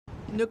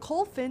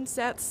Nicole Finn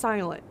sat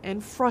silent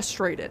and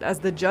frustrated as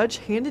the judge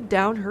handed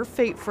down her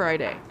fate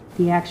Friday.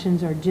 The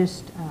actions are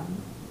just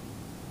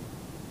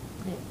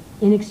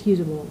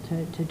inexcusable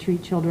to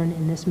treat children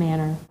in this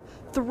manner.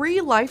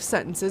 3 life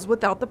sentences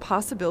without the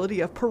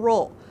possibility of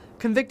parole.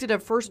 Convicted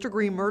of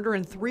first-degree murder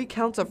and 3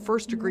 counts of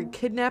first-degree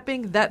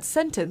kidnapping, that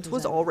sentence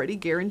was already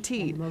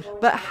guaranteed.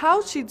 But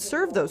how she'd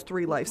serve those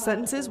 3 life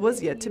sentences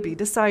was yet to be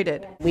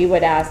decided. We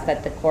would ask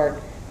that the court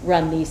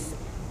run these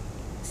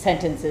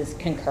sentences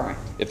concurrent.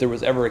 If there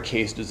was ever a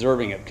case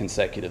deserving of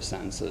consecutive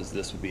sentences,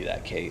 this would be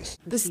that case.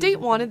 The state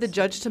wanted the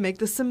judge to make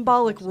the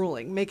symbolic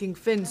ruling, making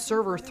Finn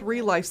serve her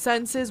 3 life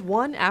sentences,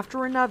 one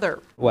after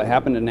another. What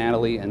happened to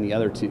Natalie and the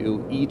other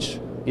 2, each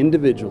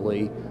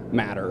individually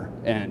matter,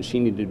 and she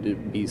needed to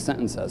be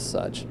sentenced as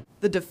such.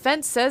 The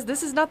defense says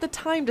this is not the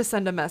time to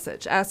send a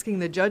message, asking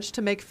the judge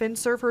to make Finn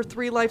serve her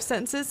 3 life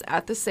sentences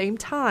at the same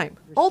time.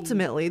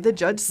 Ultimately, the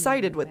judge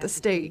sided with the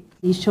state.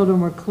 These children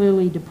were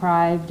clearly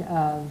deprived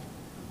of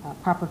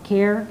proper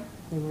care.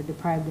 They were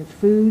deprived of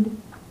food.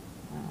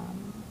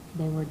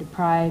 They were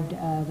deprived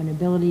of an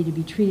ability to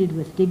be treated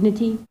with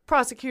dignity.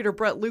 Prosecutor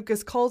Brett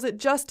Lucas calls it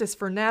justice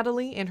for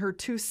Natalie and her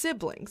 2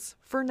 siblings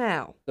for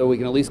now. So we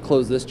can at least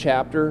close this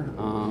chapter.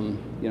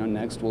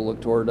 Next we'll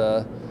look toward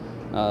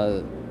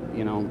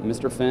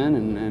Mr. Finn,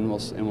 and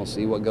we'll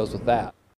see what goes with that.